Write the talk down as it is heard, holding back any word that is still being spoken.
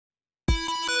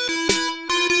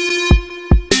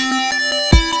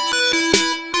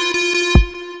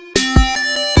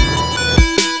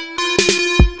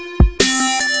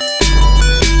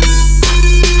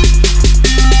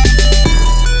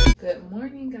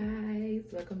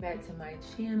welcome back to my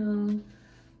channel.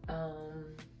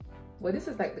 Well, this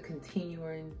is like the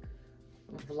continuing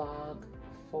vlog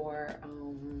for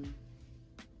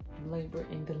labor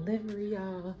and delivery,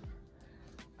 y'all.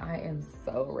 I am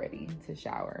so ready to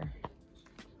shower.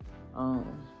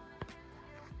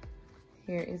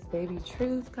 Here is baby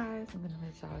Truth, guys. I'm gonna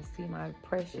let y'all see my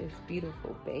precious,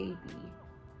 beautiful baby.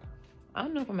 I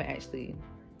don't know if I'm gonna actually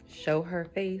show her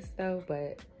face though,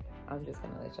 but I'm just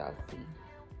gonna let y'all see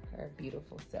her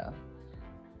beautiful self.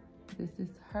 This is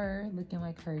her looking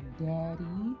like her daddy.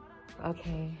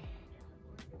 Okay,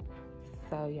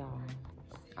 so y'all,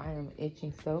 I am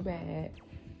itching so bad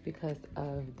because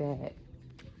of that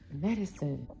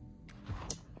medicine.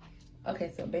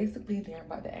 Okay, so basically they're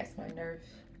about to ask my nurse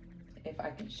if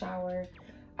I can shower.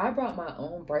 I brought my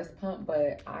own breast pump,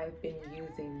 but I've been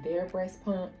using their breast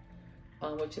pump,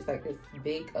 which is like this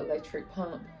big electric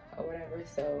pump or whatever.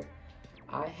 So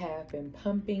I have been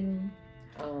pumping.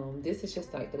 This is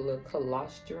just like the little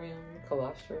colostrum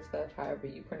stuff, however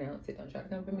you pronounce it. Don't try to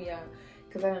come for me out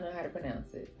because I don't know how to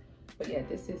pronounce it. But yeah,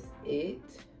 this is it.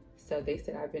 So they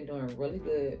said I've been doing really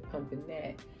good pumping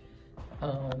that.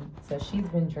 So she's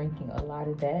been drinking a lot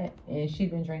of that, and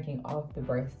she's been drinking off the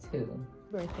breast too.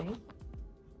 Birthday.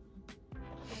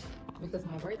 Because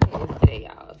my birthday is today,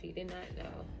 y'all. If you did not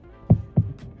know,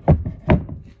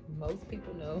 most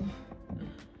people know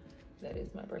that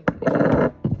is my birthday.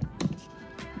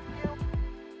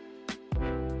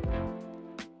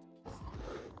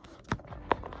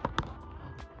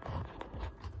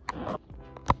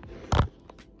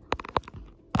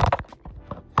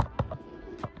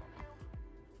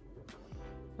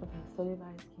 So you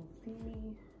guys can see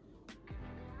me.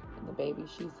 And the baby,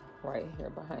 she's right here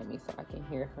behind me so I can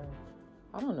hear her.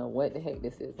 I don't know what the heck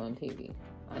this is on TV.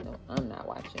 I know I'm not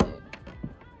watching it.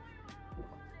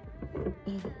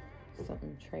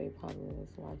 Something Trey probably was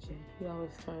watching. He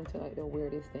always turns to like the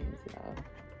weirdest things, y'all.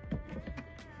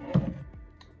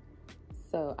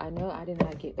 So I know I did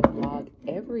not get to vlog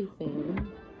everything.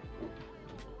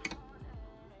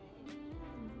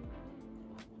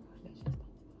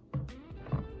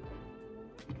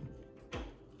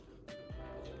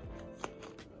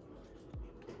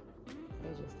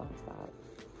 Just don't stop.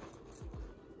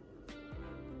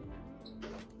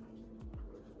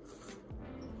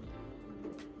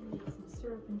 Some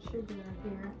syrup and sugar out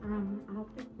here. I'll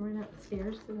run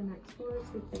upstairs to the next floor,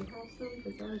 see if they have some,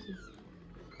 because ours is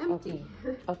empty.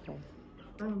 Okay.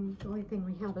 The only thing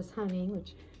we have is honey,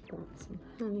 which brought some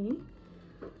honey.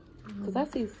 Because I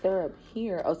see syrup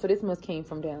here. Oh, so this must came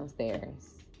from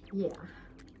downstairs. Yeah.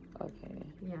 Okay.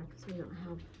 Yeah, because we don't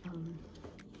have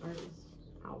ours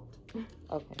out.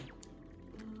 Okay.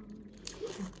 Yeah.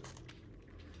 So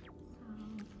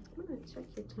I'm gonna check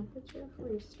your temperature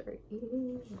before you start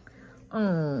eating.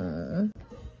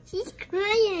 She's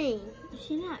crying.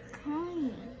 She's not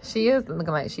crying. She is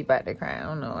looking like she about to cry. I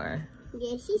don't know her.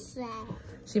 Yeah, she's sad.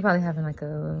 She probably having like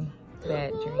a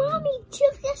bad dream. Mommy,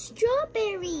 choose the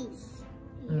strawberries.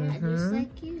 Yeah, just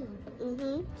like you.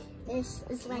 It's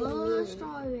like me.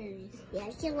 Strawberries. Yeah,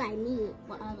 she like me.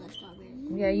 What other strawberries?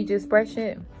 Yeah, you just brush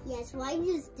it. Yes, why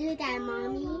you just do that,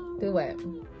 Mommy? Do what?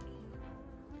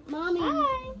 Mommy.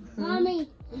 Hi. Mommy,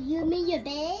 you made your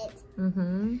bed?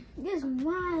 This is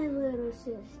my little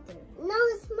sister. No,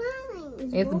 it's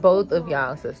mine. It's both of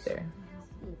y'all, sister.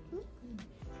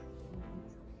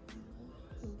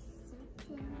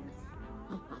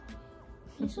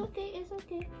 It's okay, it's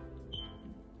okay.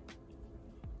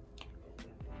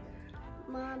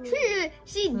 Mommy.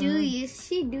 She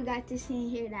do got this in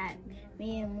here that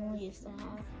me and Moon used to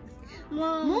have.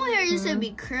 Moon hair used to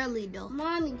be curly though.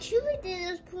 Mommy, Chewy did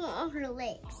just put on her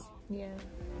legs. Yeah.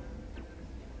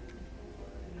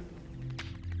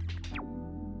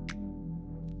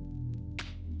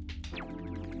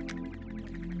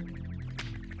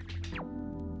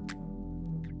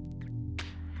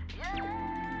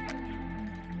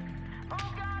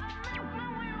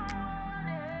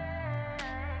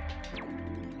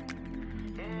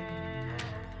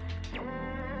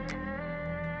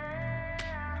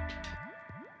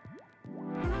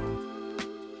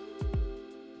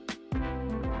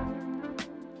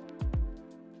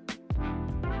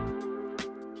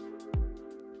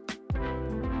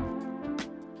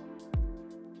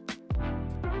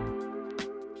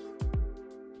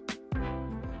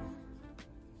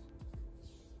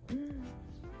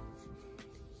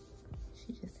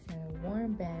 She just had a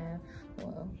warm bath,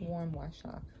 well, warm wash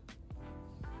off,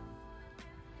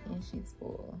 and she's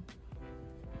full.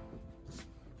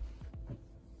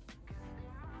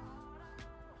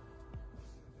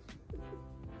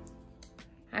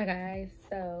 Hi guys,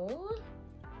 so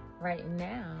right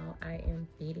now I am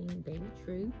breastfeeding baby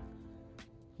Truth.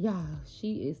 Y'all,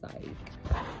 she is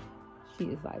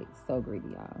like so greedy,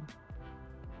 y'all.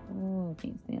 Oh, I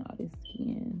can't stand all this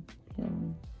skin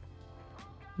peeling.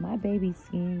 My baby's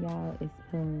skin, y'all, is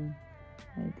peeling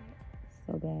like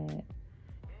so bad.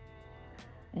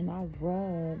 And I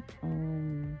rubbed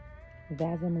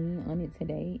Vaseline on it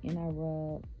today, and I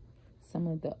rubbed some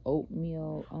of the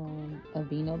oatmeal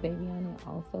Aveeno baby on it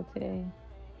also today.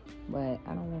 But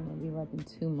I don't want to be rubbing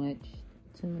too many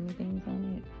things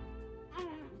on it.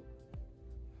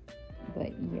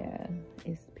 But yeah,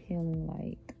 it's peeling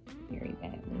like very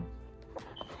badly.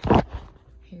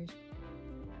 Here's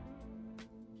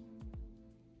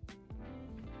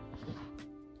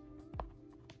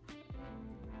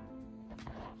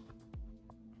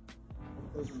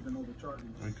Those have been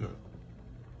overcharging. I could.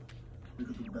 We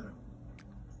could do better.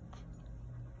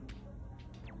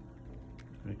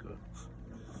 I could.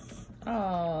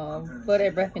 oh, for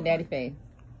that breath and daddy face.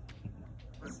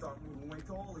 Let's start moving weight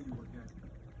to all of you